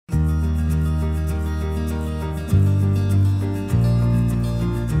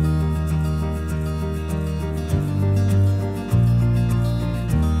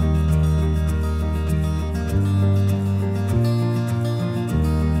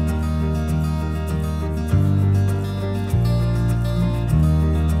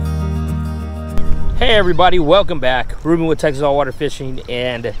Hey everybody, welcome back. Ruben with Texas Allwater Fishing,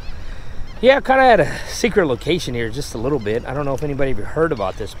 and yeah, kind of had a secret location here just a little bit. I don't know if anybody ever heard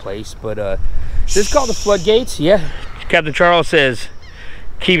about this place, but this is called the Floodgates. Yeah, Captain Charles says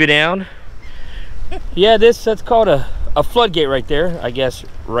keep it down. Yeah, that's called a floodgate right there, I guess,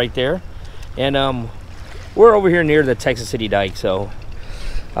 right there. And we're over here near the Texas City Dike, so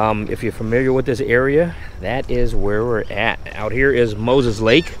if you're familiar with this area, that is where we're at. Out here is Moses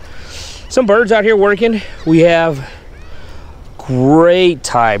Lake. Some birds out here working. We have great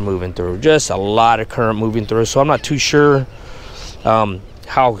tide moving through, just a lot of current moving through, so I'm not too sure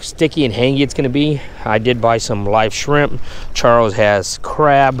how sticky and hangy it's going to be. I did buy some live shrimp. Charles has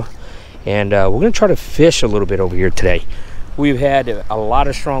crab, and we're going to try to fish a little bit over here today. We've had a lot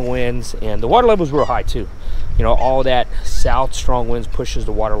of strong winds, and the water level's real high too. You know, all that south strong winds pushes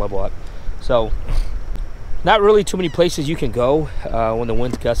the water level up, so not really too many places you can go when the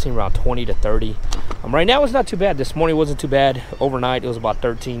wind's gusting around 20 to 30. Right now it's not too bad. This morning wasn't too bad. Overnight it was about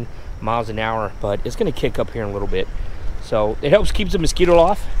 13 miles an hour, but it's going to kick up here in a little bit, so it helps keep the mosquito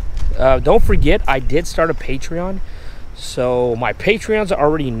off. Don't forget, I did start a Patreon, so my Patreons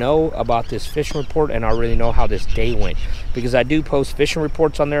already know about this fishing report and already know how this day went, because I do post fishing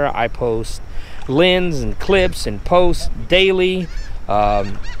reports on there. I post lens and clips and posts daily,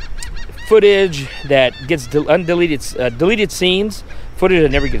 footage that gets deleted scenes, footage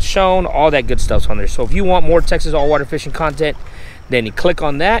that never gets shown, all that good stuff's on there. So if you want more Texas Allwater Fishing content, then you click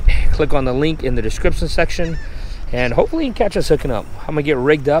on that, click on the link in the description section, and hopefully you can catch us hooking up. I'm gonna get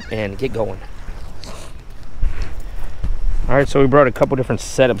rigged up and get going. All right, so we brought a couple different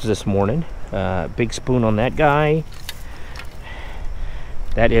setups this morning. Big spoon on that guy.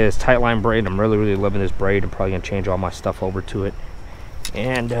 That is tight line braid. I'm really loving this braid. I'm probably gonna change all my stuff over to it.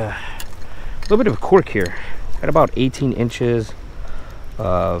 And a little bit of a cork here. Got about 18 inches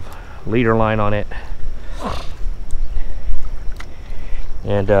of leader line on it.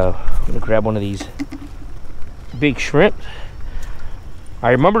 And I'm gonna grab one of these big shrimp. I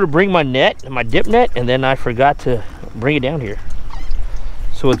remember to bring my net, my dip net, and then I forgot to bring it down here.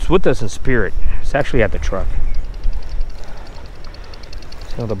 So it's with us in spirit. It's actually at the truck.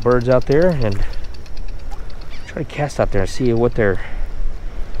 See all the birds out there, and try to cast out there and see what they're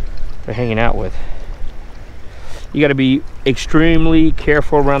hanging out with. You got to be extremely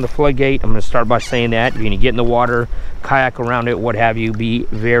careful around the floodgate. I'm going to start by saying that. You're going to get in the water, kayak around it, what have you. Be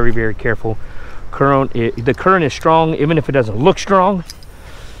very careful. The current is strong. Even if it doesn't look strong,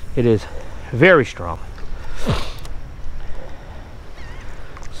 it is very strong.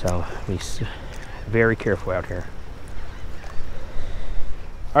 So be very careful out here.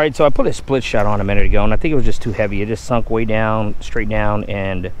 All right, so I put a split shot on a minute ago, and I think it was just too heavy. It just sunk way down, straight down,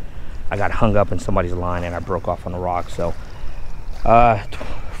 and I got hung up in somebody's line, and I broke off on the rock. So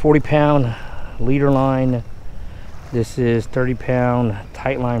 40-pound leader line. This is 30-pound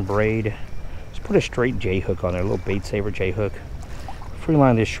tight line braid. Just put a straight J hook on there, a little bait saver J hook. Free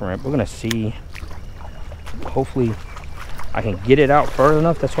line this shrimp. We're gonna see. Hopefully, I can get it out further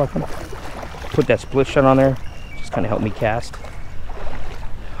enough. That's why I kind of put that split shot on there. Just kind of help me cast.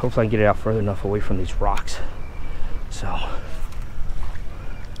 Hopefully, I can get it out further enough away from these rocks. So,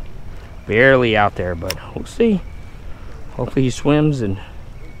 barely out there, but we'll see. Hopefully, he swims and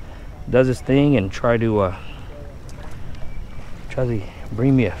does his thing and try to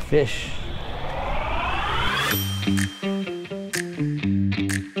bring me a fish.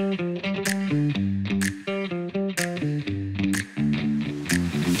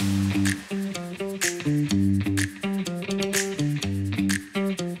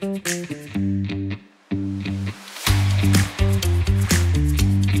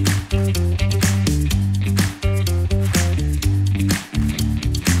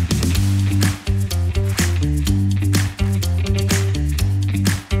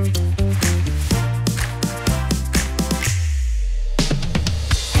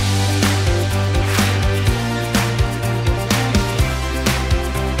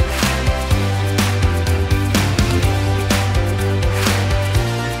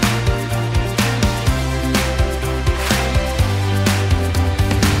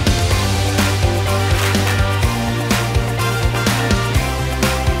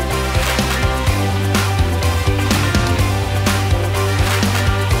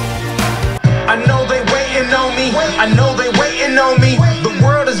 I know they waiting on me. The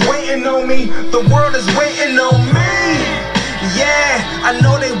world is waiting on me. The world is waiting on me. Yeah, I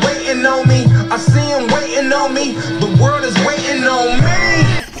know they waiting on me. I see them waiting on me. The world is waiting on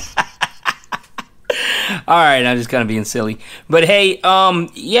me. All right, I'm just kind of being silly. But hey,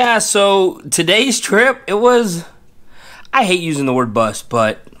 yeah, so today's trip, it was, I hate using the word bust,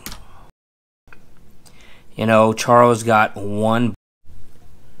 but You know, Charles got one.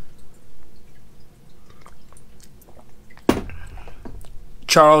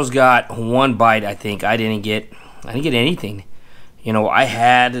 Charles got one bite, I think. I didn't get anything. You know, I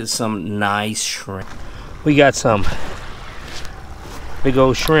had some nice shrimp. We got some big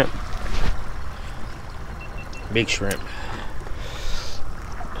old shrimp. Big shrimp.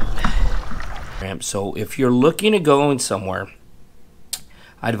 So if you're looking at going somewhere,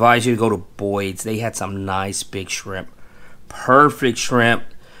 I advise you to go to Boyd's. They had some nice big shrimp. Perfect shrimp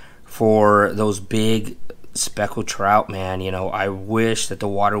for those big speckled trout, man. You know, I wish that the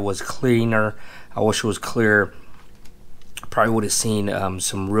water was cleaner. I wish it was clear. Probably would have seen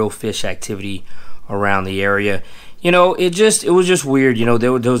some real fish activity around the area. You know, it was just weird. You know,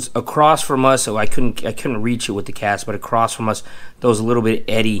 there was across from us, so I couldn't reach it with the cast, but across from us there was a little bit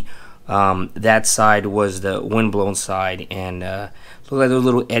eddy. That side was the windblown side, and looked like there was a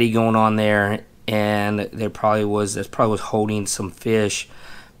little eddy going on there, and that probably was holding some fish.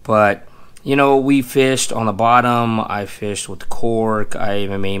 But you know, we fished on the bottom. I fished with the cork. I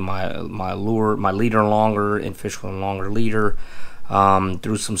even made my leader longer and fished with a longer leader.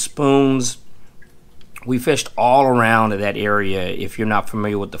 Threw some spoons. We fished all around that area. If you're not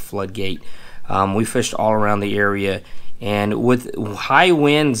familiar with the floodgate, we fished all around the area, and with high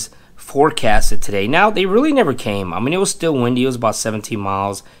winds forecasted today. Now, they really never came. I mean, it was still windy. It was about 17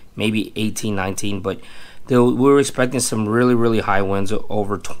 miles, maybe 18, 19, but we were expecting some really, really high winds,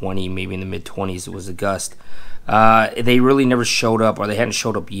 over 20, maybe in the mid-20s. It was a gust. They really never showed up, or they hadn't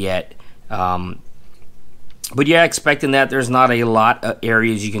showed up yet. But yeah, expecting that. There's not a lot of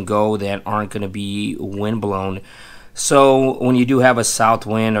areas you can go that aren't going to be windblown. So when you do have a south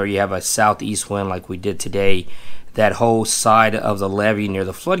wind, or you have a southeast wind like we did today, that whole side of the levee near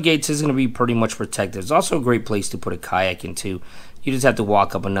the floodgates is going to be pretty much protected. It's also a great place to put a kayak into. You just have to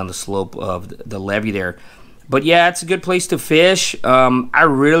walk up and down the slope of the levee there. But yeah, it's a good place to fish. I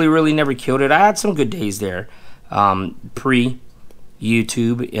really never killed it. I had some good days there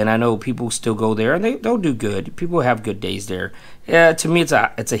pre-YouTube, and I know people still go there, and they'll do good. People have good days there. To me, it's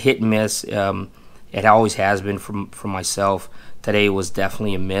a hit and miss. It always has been for myself. Today was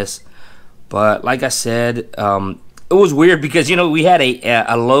definitely a miss. But like I said, it was weird because, you know, we had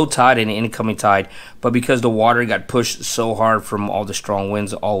a low tide and an incoming tide, but because the water got pushed so hard from all the strong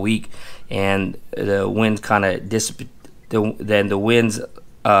winds all week, and the winds kind of dissipated, then the winds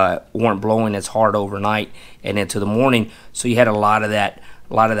weren't blowing as hard overnight and into the morning, so you had a lot of that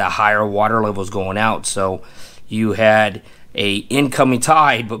higher water levels going out. So you had a incoming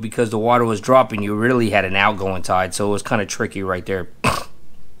tide, but because the water was dropping, you really had an outgoing tide. So it was kind of tricky right there.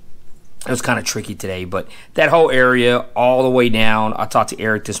 It was kind of tricky today, but that whole area all the way down. I talked to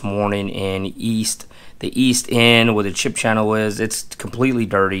Eric this morning, and the east end where the chip channel is, it's completely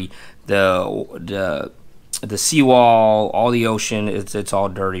dirty. The seawall, all the ocean, it's all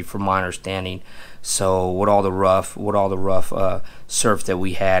dirty from my understanding. So with all the rough surf that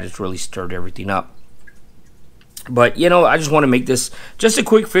we had, it's really stirred everything up. But, you know, I just want to make this just a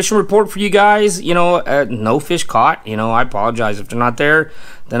quick fishing report for you guys. You know, no fish caught. You know, I apologize if they're not there.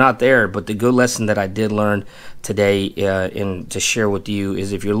 They're not there. But the good lesson that I did learn today and to share with you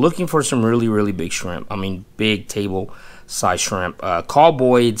is, if you're looking for some really big shrimp, I mean big table size shrimp, call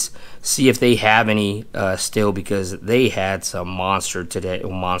Boyd's, see if they have any still, because they had some monsters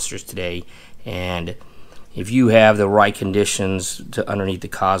today. And if you have the right conditions to underneath the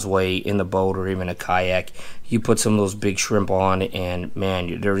causeway, in the boat, or even a kayak, you put some of those big shrimp on, and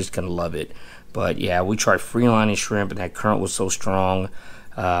man, they're just gonna love it. But yeah, we tried freelining shrimp, and that current was so strong.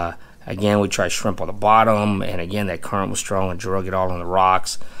 Again, we tried shrimp on the bottom, and again, that current was strong and drug it all on the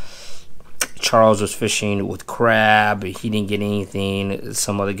rocks. Charles was fishing with crab. He didn't get anything.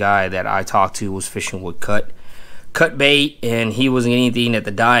 Some other guy that I talked to was fishing with cut bait, and he wasn't getting anything at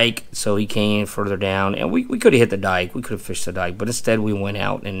the dike, so he came further down, and we could have hit the dike. We could have fished the dike, but instead we went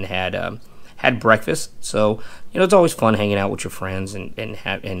out and had breakfast. So, you know, it's always fun hanging out with your friends and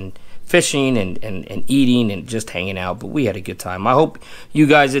fishing and eating and just hanging out. But we had a good time. I hope you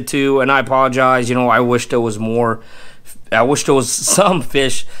guys did too, and I apologize. You know, I wish there was more. I wish there was some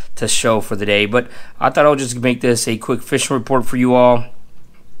fish to show for the day, but I thought I would just make this a quick fishing report for you all.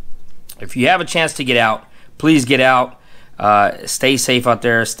 If you have a chance to get out, please get out. Stay safe out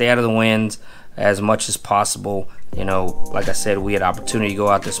there. Stay out of the winds as much as possible. You know, like I said, we had opportunity to go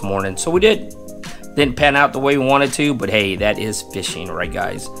out this morning, so we did. Didn't pan out the way we wanted to, but hey, that is fishing, right,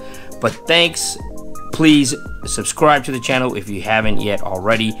 guys? But thanks. Please subscribe to the channel if you haven't yet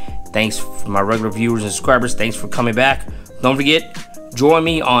already. Thanks for my regular viewers and subscribers. Thanks for coming back. Don't forget, join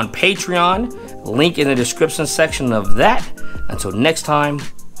me on Patreon. Link in the description section of that. Until next time,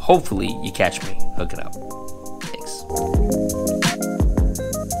 hopefully you catch me hooking up.